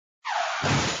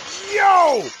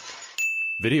Yo!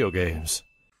 Video games.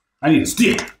 I need a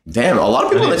stick. Damn, a lot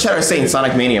of people in the chat are saying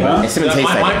Sonic Mania, but it didn't taste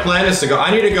like my plan is to go. I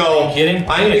need to go. I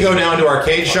need to go down to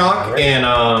Arcade Shock in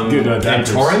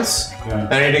Torrance,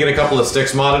 and I need to get a couple of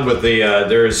sticks modded with the.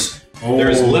 There's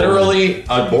literally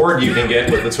a board you can get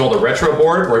with that's called a retro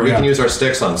board, where we can use our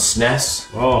sticks on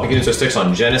SNES. We can use our sticks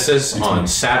on Genesis, on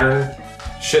Saturn.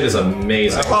 Shit is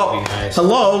amazing. Oh,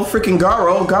 hello, freaking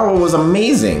Garo. Garo was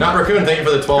amazing. Not Raccoon, thank you for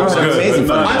the 12 cents.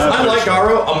 Amazing. I like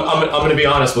Garo. I'm going to be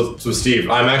honest with Steve.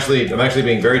 I'm actually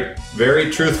being very, very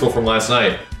truthful from last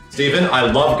night. Steven,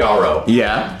 I love Garo.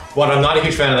 Yeah. But I'm not a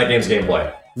huge fan of that game's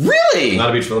gameplay. Really?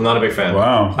 I'm not a big fan.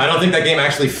 Wow. I don't think that game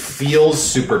actually feels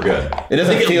super good. It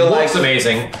doesn't feel like it looks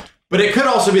amazing, but it could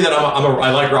also be that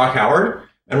I like Rock Howard.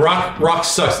 And Rock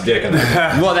sucks dick in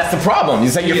that. Well, that's the problem. You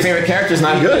say your favorite character is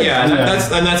not good. Yeah, that's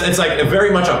it's like very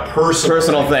much a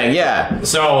personal thing. Yeah.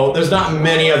 So there's not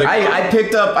many other. I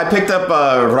picked up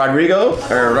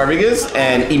Rodriguez,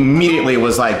 and immediately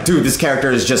was like, dude, this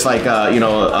character is just like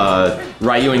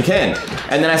Ryu and Ken.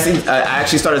 And then I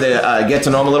actually started to get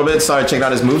to know him a little bit. Started checking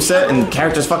out his moveset, and the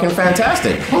character's fucking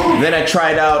fantastic. Then I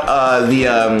tried out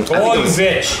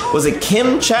was it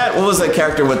Kim Chat? What was the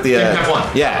character with the Kim Cat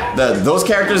 1. Yeah, those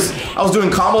characters. I was doing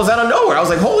combos out of nowhere. I was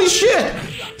like, holy shit!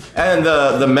 And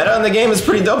the meta in the game is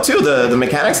pretty dope too. The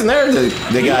mechanics in there,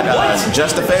 they got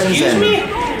just defense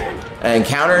and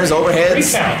counters,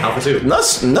 overheads. Alpha 2.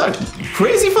 Nuts,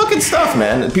 crazy fucking stuff,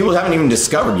 man. People haven't even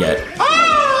discovered yet.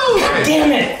 Oh! God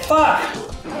damn it! Fuck!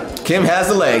 Kim has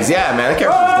the legs. Yeah, man. That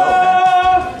character's dope,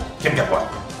 man. Kim Cat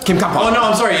 1. Kim Cat 1. Oh no,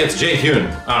 I'm sorry. It's Jay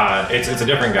Hyun. It's a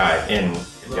different guy in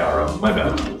Garo. My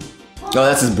bad. Oh,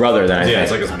 that's his brother then, I think.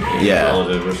 It's like his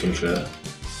relative or some shit.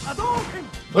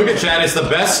 Look at Chad, it's the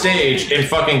best stage in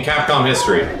fucking Capcom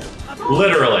history.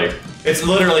 Literally. It's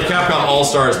literally Capcom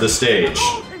All-Stars the stage.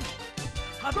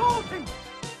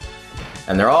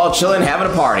 And they're all chilling,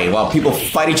 having a party, while people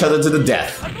fight each other to the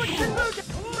death.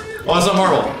 Oh, it's not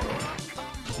Marvel.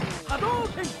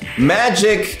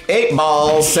 Magic 8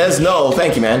 Ball says no.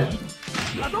 Thank you, man.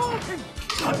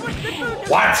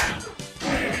 What?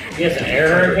 He has an air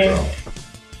hurricane?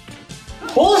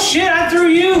 Bullshit, I threw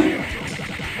you!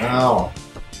 Ow.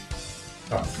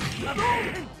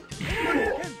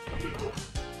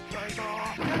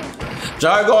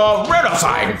 Jargo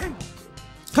Redoside.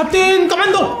 Captain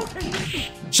Commando.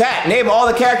 Chat, name all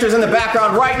the characters in the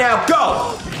background right now.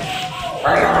 Go!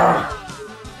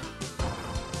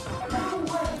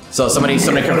 So somebody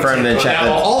confirmed in the chat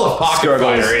that all of Pocket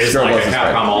Fighter is like a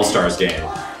Capcom All-Stars game.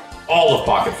 All of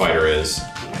Pocket Fighter is.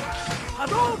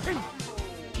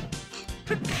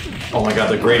 Oh my god,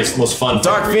 the greatest, most fun.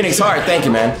 Dark Phoenix Heart, thank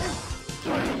you, man.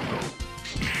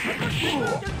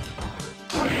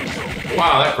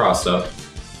 Wow, that crossed up.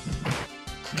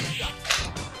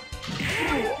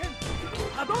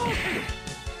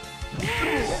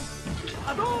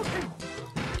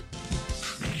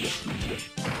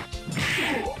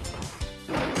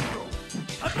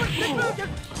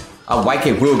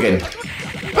 YK Rugen.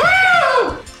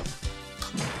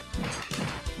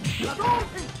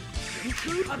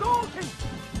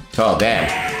 Oh damn,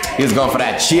 he's going for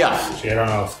that chia. I don't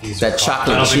know if these that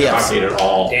chocolate chia. At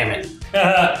all. Damn it.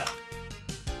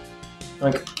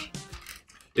 Like,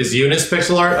 is Eunice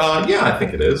pixel art? Yeah, I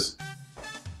think it is.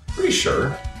 Pretty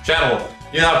sure. Channel.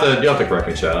 You have to correct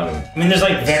me, Chad. I mean, there's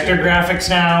like vector graphics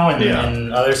now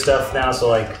and other stuff now. So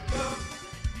like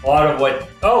a lot of what.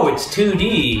 Oh, it's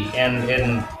 2D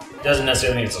and doesn't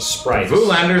necessarily mean it's a sprite.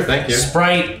 Voolander, thank you.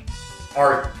 Sprite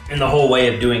art and the whole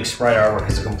way of doing sprite artwork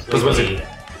is a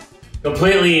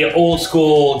completely old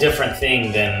school, different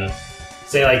thing than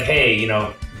say like, hey, you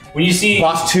know, when you see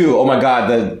Boss 2, oh my god,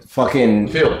 the fucking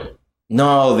field.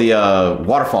 No, the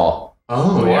waterfall.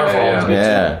 Oh, waterfall.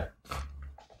 Yeah.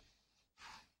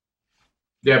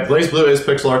 Yeah, Blaze Blue is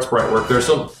pixel art sprite work. Those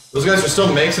guys are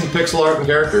still making pixel art and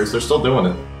characters. They're still doing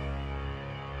it.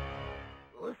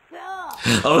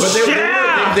 Oh shit!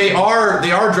 They are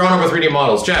drawn over 3D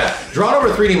models. Chad, drawn over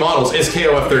 3D models is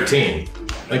KOF 13.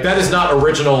 Like that is not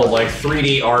original like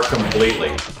 3D art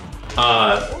completely.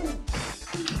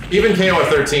 Even KOF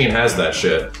 13 has that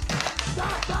shit.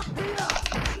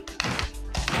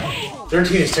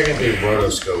 13 is technically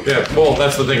rotoscope. Yeah, well,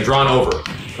 that's the thing. Drawn over.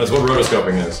 That's what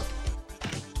rotoscoping is.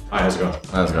 Hi, how's it going?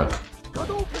 How's it going?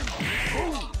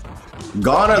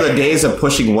 Gone are the days of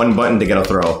pushing one button to get a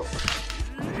throw.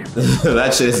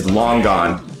 That shit is long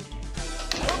gone.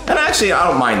 And actually, I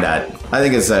don't mind that. I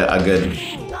think it's a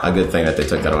good thing that they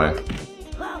took that away.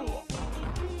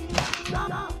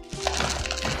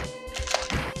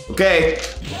 Okay.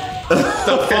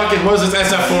 The fucking what is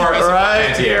this SF4? Right.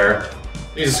 Anti-air.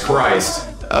 Jesus Christ.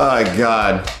 Oh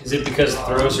god. Is it because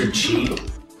throws are cheap?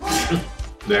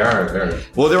 They are.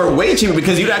 Well, they were way cheaper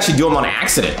because you'd actually do them on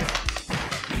accident.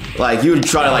 Like you would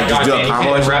try to like just do a combo.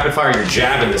 You can't rapid fire your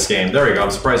jab in this game. There we go.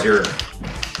 I'm surprised you're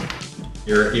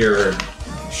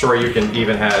sure you can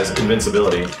even has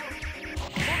invincibility.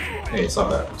 Hey, stop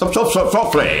that.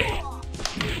 Stop play.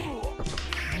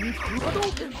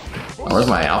 Oh, where's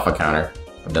my alpha counter?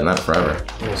 I've done that forever.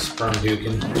 Little sperm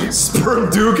duking. Sperm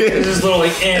duking. This little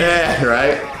like yeah,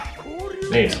 right.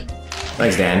 Neat.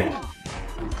 Thanks, Dan.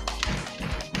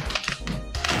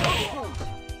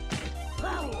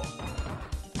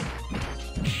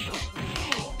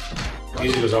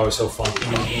 Music was always so funky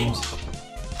in these games.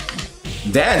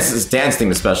 Dan's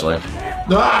theme especially.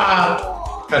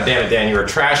 Ah! God damn it, Dan, you're a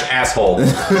trash asshole.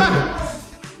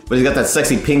 But he's got that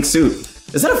sexy pink suit.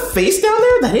 Is that a face down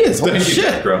there? That is. Holy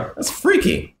shit, bro. That's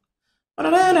freaky. Dude,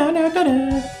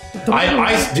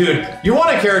 you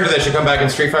want a character that should come back in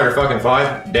Street Fighter fucking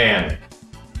 5? Dan.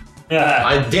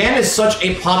 Yeah. Dan is such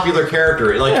a popular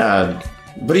character. Like, yeah,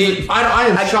 but I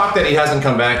am shocked that he hasn't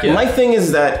come back yet. My thing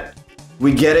is that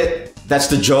we get it. That's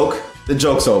the joke. The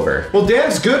joke's over. Well,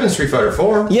 Dan's good in Street Fighter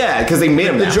 4. Yeah, because they made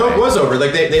him. The joke was over.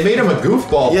 Like they made him a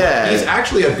goofball. Yeah, he's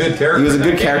actually a good character. He was a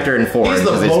good character in 4. He's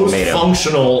the most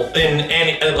functional in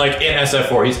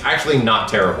SF4. He's actually not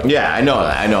terrible. Yeah, I know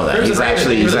that. He's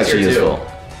actually useful.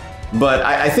 But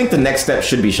I think the next step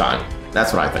should be Sean.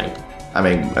 That's what I think. I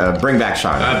mean, bring back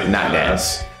Sean, not Dan.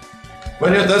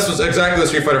 But yeah, that's exactly what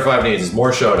Street Fighter 5 needs: is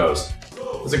more Shotos.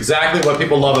 That's exactly what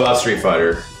people love about Street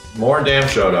Fighter. More damn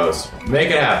Shotos. Make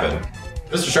it happen.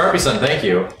 Mr. Sharpie-son, thank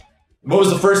you. What was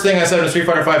the first thing I said when Street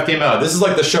Fighter 5 came out? This is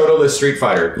like the Shoto-less Street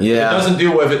Fighter. Yeah.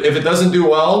 If it doesn't do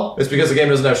well, it's because the game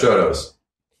doesn't have Shotos.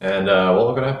 And, well,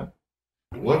 look what happened.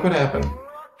 Look what happened.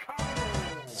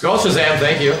 Skull Shazam,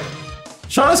 thank you.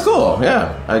 Sean is cool,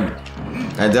 yeah. I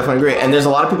definitely agree. And there's a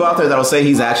lot of people out there that'll say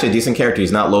he's actually a decent character.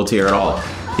 He's not low tier at all.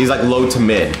 He's like low to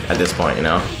mid at this point, you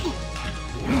know?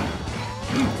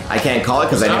 I can't call it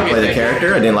because I didn't play the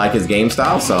character. I didn't like his game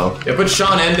style, so. Yeah, put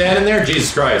Sean and Dan in there?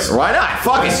 Jesus Christ. Why not?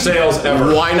 Fuck it. Sales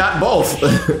ever. Why not both?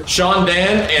 Sean,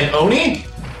 Dan, and Oni?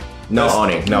 No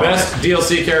Oni. No. Best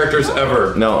DLC characters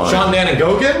ever. No Oni. Sean, Dan, and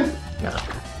Goken? No.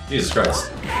 Jesus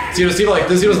Christ. See, he doesn't like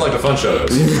the fun Shotos.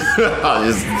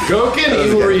 Just Goken,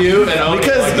 Evil Ryu, and Oni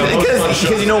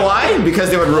because you know why? Because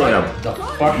they would ruin him.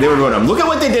 They would ruin him. Look at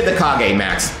what they did to Kage,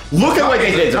 Max. Look at what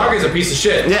they did to him. Kage's a piece of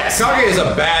shit. Yes. Kage is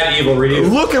a bad Evil Ryu.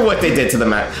 Look at what they did to the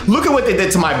Max. Look at what they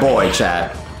did to my boy,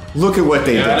 Chad. Look at what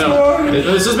they did.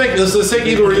 Let's take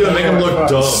Evil Ryu and make him look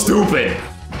dumb. Stupid.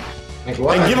 And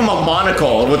give him a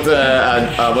monocle with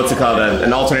the what's it called?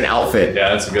 An alternate outfit. Yeah,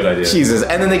 that's a good idea. Jesus.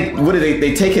 And then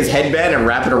they take his headband and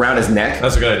wrap it around his neck.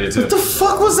 That's a good idea too. What the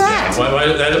fuck was that? Why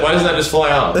doesn't that just fly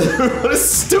out? What is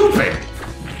stupid?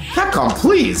 Capcom,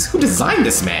 please. Who designed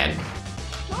this man?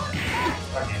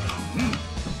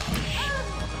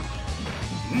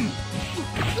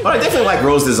 But I definitely like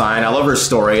Rose's design. I love her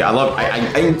story. I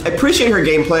appreciate her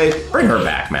gameplay. Bring her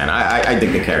back, man. I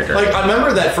dig the character. Like, I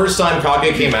remember that first time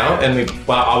Kage came out, and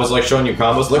I was like showing you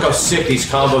combos. Look how sick these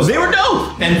combos They were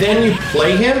dope! And then you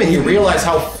play him, and you realize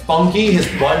how funky his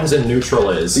buttons and neutral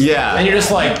is. Yeah. And you're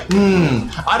just like,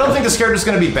 I don't think this character's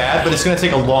gonna be bad, but it's gonna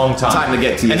take a long time to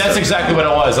get to you. And that's exactly what it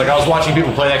was. Like, I was watching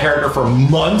people play that character for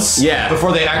months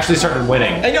before they actually started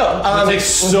winning. I know. It takes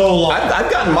so long. I've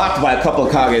gotten mocked by a couple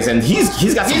of Kages, and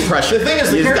he's got some pressure. The thing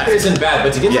is, the character isn't bad,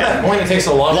 but to get to that point, it takes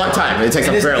a long time. It takes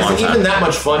a very long time. Is it even that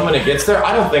much fun when it gets there?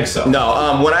 I don't think so.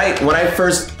 No. When I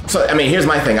first, so I mean, here's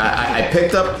my thing. I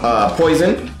picked up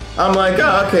Poison. I'm like,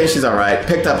 oh, okay, she's all right.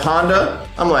 Picked up Honda.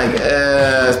 I'm like,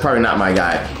 it's probably not my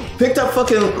guy. Picked up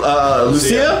fucking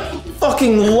Lucia.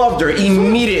 Fucking loved her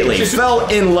immediately. Fell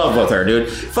in love with her, dude.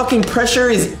 Fucking pressure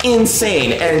is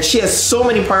insane, and she has so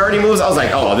many priority moves. I was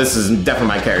like, oh, this is definitely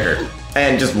my character,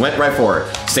 and just went right for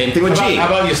her. Same thing with G. How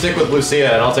about you stick with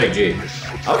Lucia and I'll take G?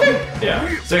 Okay.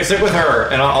 Yeah. Stick with her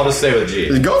and I'll just stay with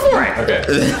G. Go for it. Okay.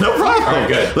 No problem. All right,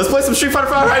 good. Let's play some Street Fighter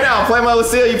 5 right now. Play my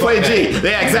Lucia, you play G.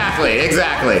 Yeah, exactly.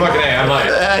 Fucking A, I might.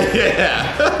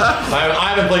 Yeah.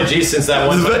 I haven't played G since that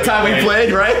one. This is the time we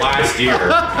played, right? Last year.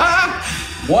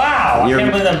 Wow, I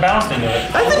can't believe I'm bouncing into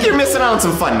it. I think you're missing out on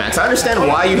some fun, Max. I understand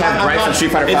why you have gripes on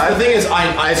Street Fighter 5. The thing is,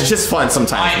 it's just fun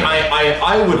sometimes.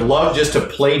 I would love just to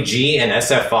play G and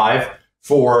SF5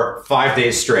 for 5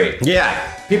 days straight.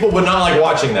 Yeah. People would not like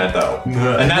watching that though,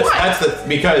 and that's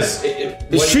because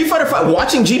Street Fighter 5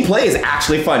 watching G play is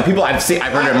actually fun. People I've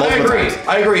heard it multiple times.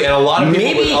 I agree, and a lot of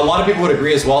people would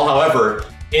agree as well. However,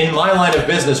 in my line of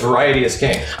business, variety is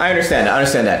king. I understand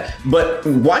that. But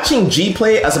watching G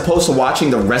play as opposed to watching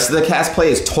the rest of the cast play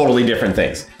is totally different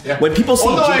things. Yeah. When people see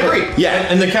I agree.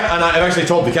 Yeah. And I've actually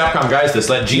told the Capcom guys this,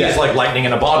 that G is like lightning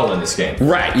in a bottle in this game.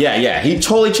 Right, yeah. He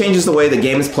totally changes the way the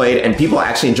game is played, and people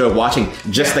actually enjoy watching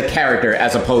just the character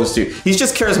as opposed to... He's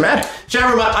just charismatic.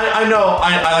 Jammerman, I know,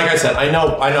 like I said, I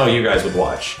know you guys would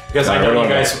watch. Because I know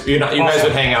you guys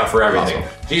would hang out for everything.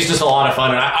 Awesome. G's just a lot of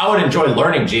fun, and I would enjoy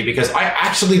learning G, because I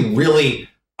actually really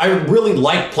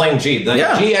like playing G.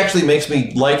 G actually makes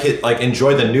me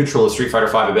enjoy the neutral of Street Fighter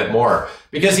V a bit more.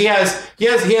 Because he has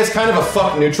kind of a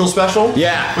fuck neutral special.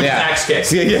 Yeah, with axe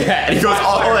kicks. Yeah, and he goes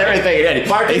all everything.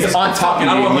 He's on top of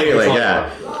you immediately. Yeah,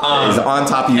 he's on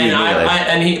top of you immediately.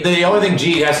 And the only thing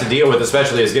G has to deal with,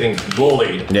 especially, is getting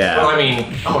bullied. Yeah. But I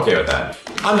mean, I'm okay with that.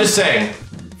 I'm just saying,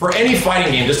 for any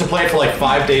fighting game, just to play it for like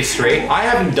 5 days straight, I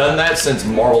haven't done that since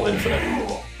Marvel Infinite.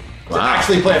 Wow. To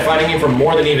actually play a fighting game for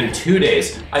more than even 2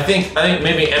 days. I think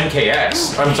maybe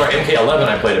MK11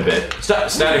 I played a bit.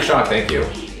 Static Shock, thank you.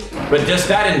 But just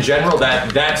that in general,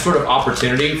 that sort of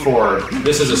opportunity for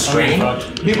this is a strain.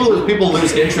 People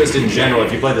lose interest in general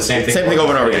if you play the same thing. Same thing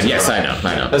over and over again. Yes, I know.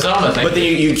 That's all I'm But then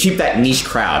you keep that niche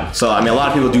crowd. So I mean, a lot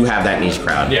of people do have that niche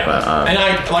crowd. Yeah. But, and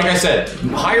like I said,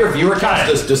 higher viewer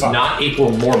counts does not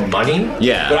equal more money.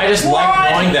 Yeah. But I just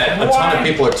like knowing that a ton of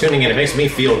people are tuning in. It makes me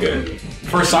feel good.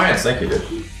 For science, thank you, dude.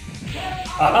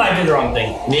 I did the wrong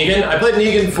thing. Negan? I played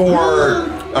Negan for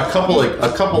a couple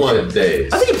of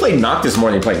days. I think you played Noctis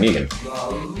more than you played Negan.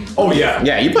 Oh yeah.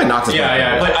 Yeah, you played Noctis.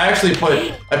 Yeah.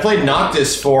 I played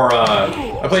Noctis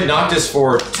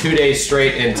for 2 days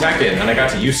straight in Tekken, and I got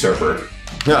to Usurper.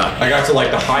 Yeah. I got to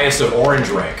like the highest of Orange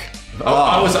rank. Oh.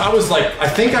 I was like, I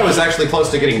think I was actually close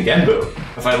to getting Genbu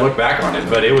if I look back on it,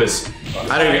 but it was.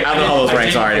 I don't know how those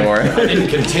ranks are anymore. I didn't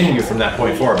continue from that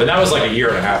point forward, but that was like a year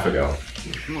and a half ago.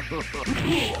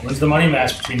 What's the money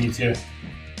match between you two?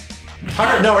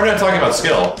 No, we're not talking about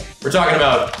skill. We're talking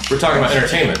about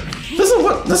entertainment. Listen,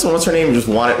 what's her name? Just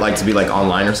want it like to be like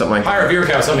online or something like that. Higher viewer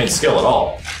count doesn't mean skill at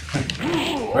all.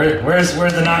 Where's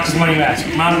the Noctis money match?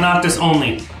 Mount Noctis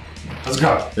only. Let's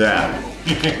go. Yeah.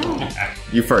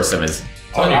 You first, Simmons.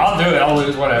 I'll do it. I'll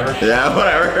lose. Whatever. Yeah,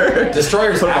 whatever.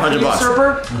 Destroyer's put up $100.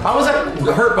 Usurper? I was at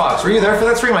Hurtbox. Were you there for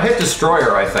that stream? I hit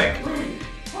Destroyer, I think.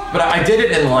 But I did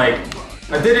it in like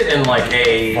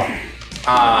a.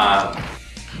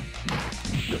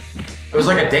 It was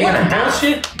like a day and a half.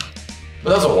 Shit.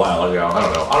 But that was a while ago. I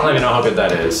don't know. I don't even know how good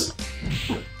that is.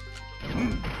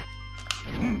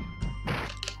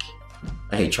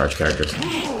 I hate charge characters.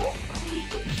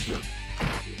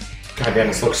 God damn,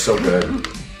 this looks so good.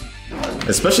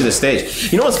 Especially the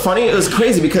stage. You know what's funny? It was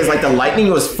crazy because like the lightning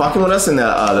was fucking with us in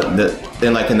that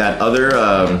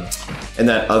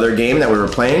other game that we were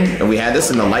playing, and we had this,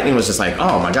 and the lightning was just like,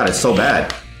 oh my god, it's so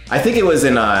bad. I think it was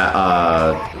in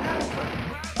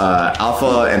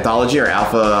Alpha Anthology or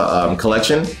Alpha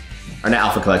Collection, or not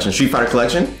Alpha Collection, Street Fighter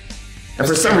Collection. And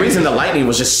for some reason, the lightning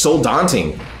was just so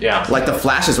daunting. Yeah. Like the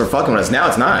flashes were fucking with us. Now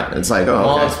it's not. It's like, oh.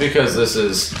 Well, okay. It's because this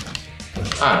is,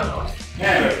 I don't know.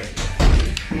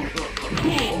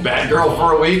 Bad Girl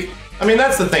for a week. I mean,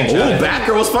 that's the thing. Ooh, Bad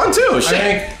Girl was fun too. Shit.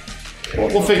 I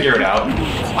think we'll figure it out.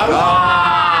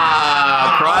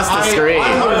 Across the screen.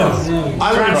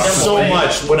 I learn so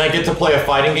much when I get to play a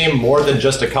fighting game more than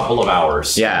just a couple of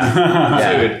hours.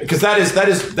 Yeah, dude. Because that is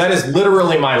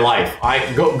literally my life.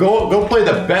 I go play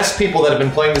the best people that have been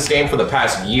playing this game for the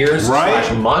past years /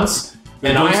 months,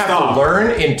 and I have to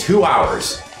learn in 2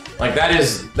 hours. Like that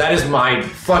is my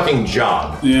fucking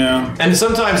job. Yeah. And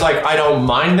sometimes like I don't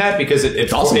mind that because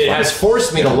it has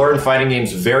forced me to learn fighting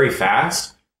games very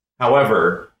fast.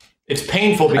 However, it's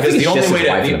painful because the only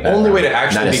way to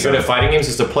actually be good at fighting games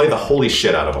is to play the holy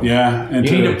shit out of them. Yeah. And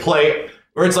you need to play,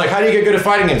 or it's like, how do you get good at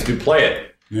fighting games? Do play it.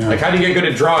 Yeah. Like, how do you get good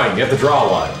at drawing? You have to draw a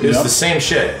lot. It's the same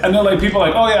shit. And then like people are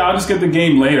like, oh yeah, I'll just get the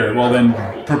game later. Well then,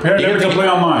 prepare to play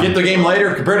online. Get the game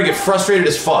later, prepare to get frustrated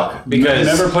as fuck. Because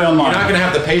never play online. You're not going to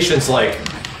have the patience like...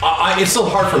 it's still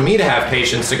hard for me to have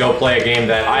patience to go play a game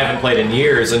that I haven't played in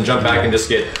years and jump back and just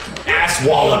get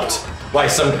ass-walloped by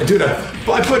some... Dude,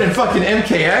 I put in fucking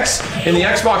MKX in the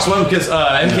Xbox One because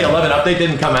MK11 update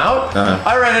didn't come out.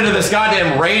 I ran into this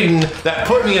goddamn Raiden that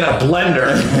put me in a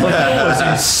blender. Like, it was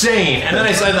insane. And then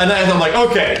I'm like,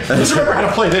 okay, let's remember how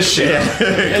to play this shit.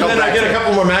 And then I get a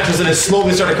couple more matches and it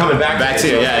slowly started coming back to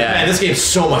you. Man, this game's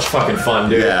so much fucking fun,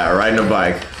 dude. Yeah, riding a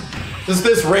bike.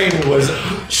 This Raiden was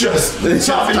just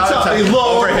tough.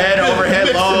 Low, overhead, low,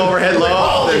 overhead, low.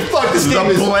 Holy fuck, this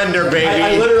game is blender, baby.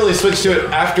 I literally switched to it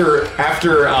after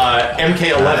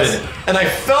MK11, and I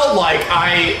felt like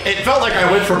I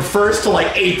went from first to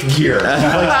like 8th gear. Like,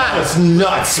 that was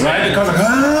nuts, man. Because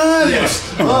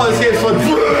yes. Oh, this game's fun.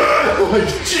 Like,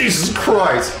 Jesus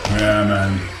Christ. Yeah,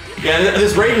 man. Yeah,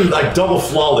 this Raiden like double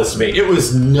flawless me. It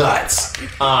was nuts.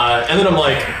 And then I'm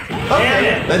like,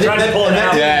 okay.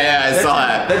 Yeah, I saw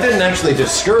that. That didn't actually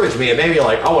discourage me. It made me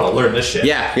like, I want to learn this shit.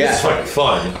 Yeah. This is fucking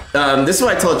fun. This is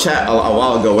what I told chat a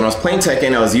while ago. When I was playing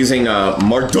Tekken, I was using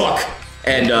Marduk.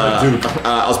 And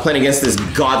I was playing against this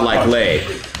godlike Lei.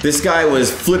 This guy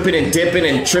was flipping and dipping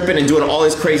and tripping and doing all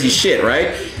this crazy shit,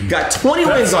 right? Got 20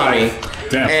 wins on me.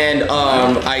 Damn. And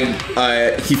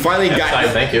he finally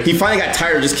got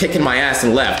tired of just kicking my ass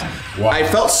and left. Wow. I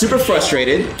felt super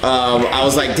frustrated. I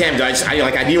was like, damn, dude,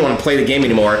 I didn't want to play the game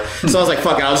anymore. So I was like,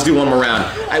 fuck it, I'll just do one more round.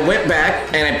 I went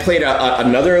back and I played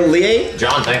another Lei.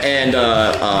 John, thanks. And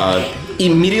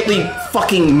immediately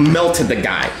fucking melted the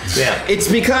guy. Yeah. It's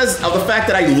because of the fact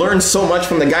that I learned so much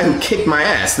from the guy who kicked my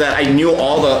ass that I knew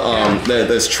all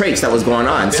the traits that was going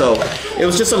on. Yeah. So it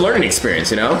was just a learning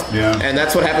experience, you know? Yeah. And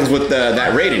that's what happens with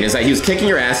that Raiden, is that he was kicking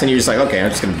your ass and you're just like, okay,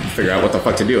 I'm just gonna figure out what the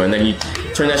fuck to do. And then you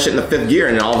turn that shit in the 5th gear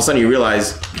and then all of a sudden you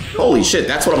realize, holy shit,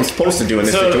 that's what I'm supposed to do in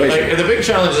this situation. Like, the big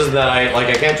challenge is that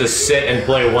I can't just sit and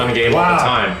play one game at a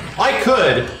time. I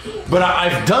could, but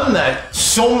I've done that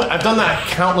I've done that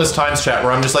countless times, chat,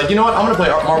 where I'm just like, you know what, I'm gonna play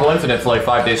Marvel Infinite for like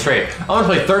 5 days straight. I'm gonna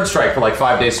play Third Strike for like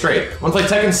 5 days straight. I'm gonna play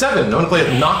Tekken 7. I'm gonna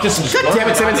play Noctis and just go through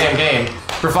the damn game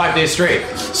for 5 days straight.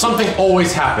 Something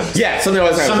always happens. Yeah, something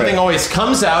always happens. Something always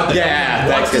comes out that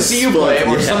wants to see you play,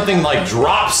 or something like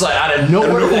drops out of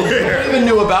nowhere that you never even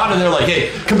knew about, and they're like,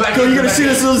 hey, come back. You're gonna see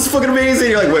this is fucking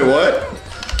amazing. You're like, wait, what?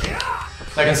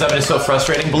 Tekken 7 is so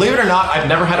frustrating. Believe it or not, I've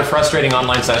never had a frustrating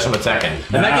online session with Tekken.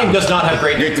 And that game does not have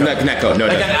great netcode. No,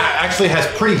 Tekken actually has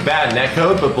pretty bad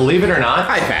netcode, but believe it or not,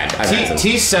 I've had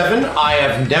T7,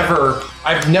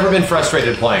 I've never been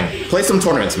frustrated playing. Play some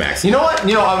tournaments, Max. You know what?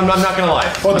 I'm not gonna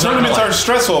lie. Well, tournaments are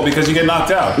stressful because you get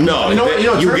knocked out. No, you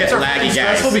get laggy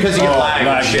guys. Stressful because you get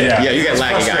lag. Yeah, you get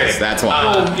laggy guys. That's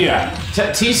why. Yeah.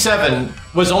 T7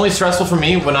 was only stressful for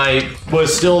me when I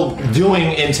was still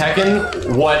doing in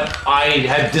Tekken what I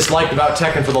had disliked about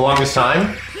Tekken for the longest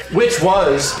time, which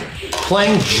was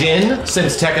playing Jin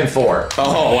since Tekken 4.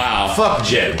 Oh, wow. Fuck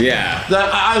Jin. Yeah.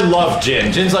 I love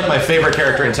Jin. Jin's like my favorite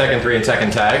character in Tekken 3 and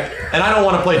Tekken Tag, and I don't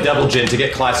want to play Devil Jin to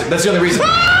get classic. That's the only reason.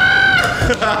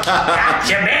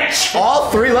 Gotcha, bitch!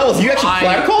 All 3 levels. You actually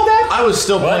flat called that? I was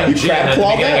still playing Jin at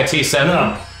the beginning of T7.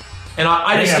 No. And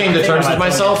I just came to terms with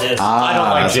myself. I don't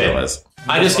like Jin.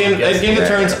 I just came to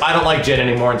terms. I don't like Jin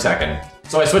anymore in Tekken.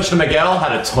 So I switched to Miguel,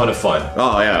 had a ton of fun.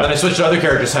 Oh yeah. Then I switched to other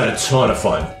characters, had a ton of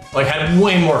fun. Like had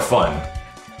way more fun.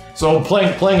 So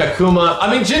playing Akuma.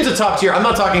 I mean, Jin's a top tier. I'm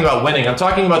not talking about winning. I'm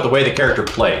talking about the way the character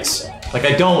plays. Like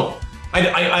I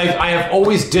have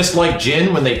always disliked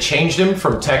Jin when they changed him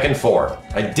from Tekken 4.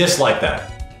 I dislike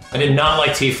that. I did not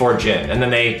like T4 Jin. And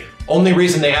then only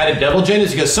reason they added Devil Jin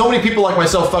is because so many people like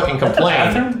myself fucking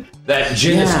complain that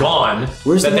Jin is gone,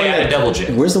 that they added Devil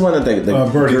Jin. Where's the one that the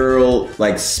girl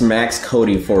like smacks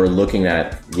Cody for looking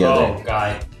at the other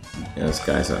guy? Yeah, this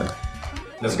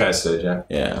guy's Sid, yeah.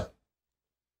 Yeah.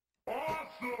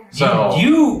 So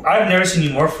I've never seen you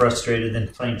more frustrated than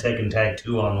playing Tekken Tag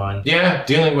 2 online. Yeah,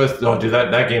 dealing with dude,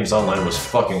 that game's online was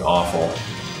fucking awful.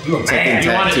 You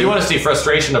want to see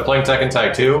frustration of playing Tekken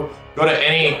Tag 2? Go to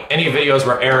any videos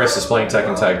where Eris is playing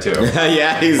Tekken Tag 2.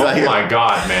 Yeah, he's like, oh my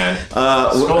god, man.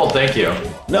 Skull, thank you.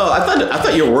 No, I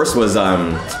thought your worst was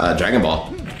Dragon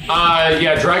Ball.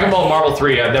 Yeah, Dragon Ball Marvel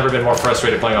 3. I've never been more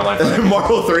frustrated playing online.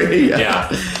 Marvel 3. Yeah.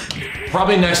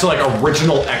 Probably next to like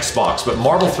original Xbox, but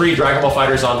Marvel 3 Dragon Ball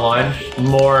Fighters Online,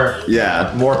 more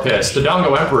pissed. The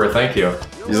Dongo Emperor, thank you.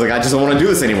 He's like, I just don't want to do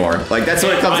this anymore. Like, that's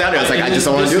what it comes down to. It's like, I just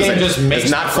don't want to do this. This game just makes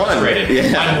it's not fun.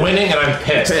 Yeah. I'm winning and I'm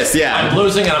pissed. Yeah. I'm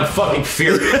losing and I'm fucking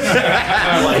furious.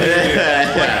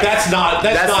 That's not the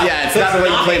way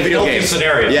you play video games.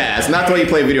 Scenario. Yeah, it's not the way you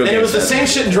play video games. And it was the same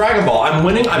shit in Dragon Ball. I'm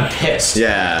winning, I'm pissed.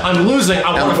 Yeah. I'm losing,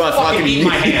 I want to fucking eat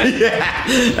my hand.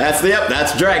 Yeah.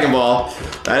 That's Dragon Ball.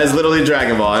 That is literally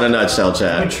Dragon Ball in a nutshell,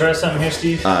 Chad. Can we try something here,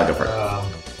 Steve? Go for it.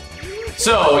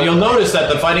 So, you'll notice that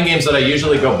the fighting games that I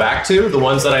usually go back to, the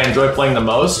ones that I enjoy playing the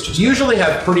most, usually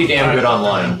have pretty damn good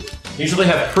online. Usually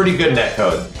have pretty good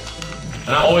netcode.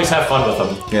 And I always have fun with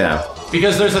them. Yeah.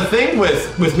 Because there's a thing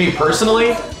with me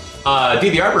personally, D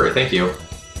the Arbory, thank you.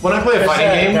 When I play a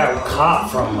fighting game... That cop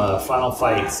from Final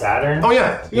Fight Saturn. Oh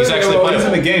yeah, he's actually he's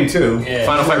in the game too. Yeah.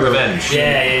 Final Fight Revenge.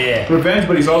 Yeah. Revenge,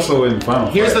 but he's also in Final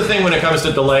Fight. Here's the thing when it comes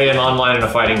to delay and online in a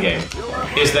fighting game,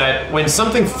 is that when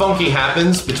something funky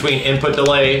happens between input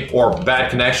delay or bad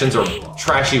connections or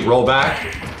trashy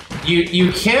rollback,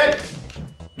 you can't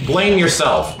blame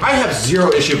yourself. I have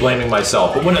zero issue blaming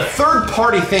myself, but when a third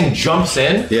party thing jumps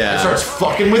in and starts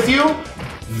fucking with you,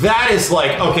 that is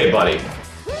like, okay buddy,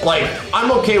 Like,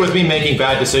 I'm okay with me making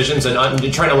bad decisions and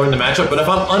trying to learn the matchup, but if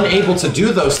I'm unable to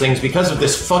do those things because of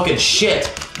this fucking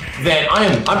shit, then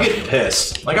I'm getting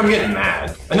pissed. Like, I'm getting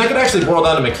mad. And that could actually boil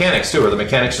down to mechanics, too, where the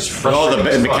mechanics just frustrating.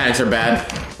 Oh, the mechanics are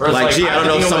bad. Like, gee, I don't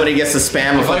know if somebody gets to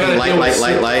spam a fucking light, if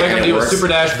I gotta deal with works. Super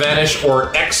Dash, Vanish,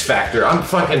 or X Factor, I'm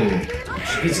fucking...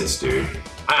 Jesus, dude.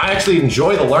 I actually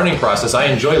enjoy the learning process. I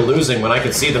enjoy losing when I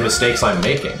can see the mistakes I'm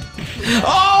making.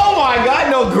 Oh my god,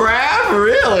 no grab?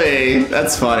 Really?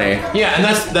 That's funny. Yeah, and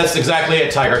that's exactly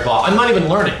it, Tiger Claw. I'm not even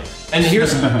learning. And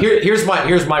here's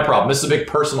my problem. This is a big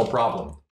personal problem.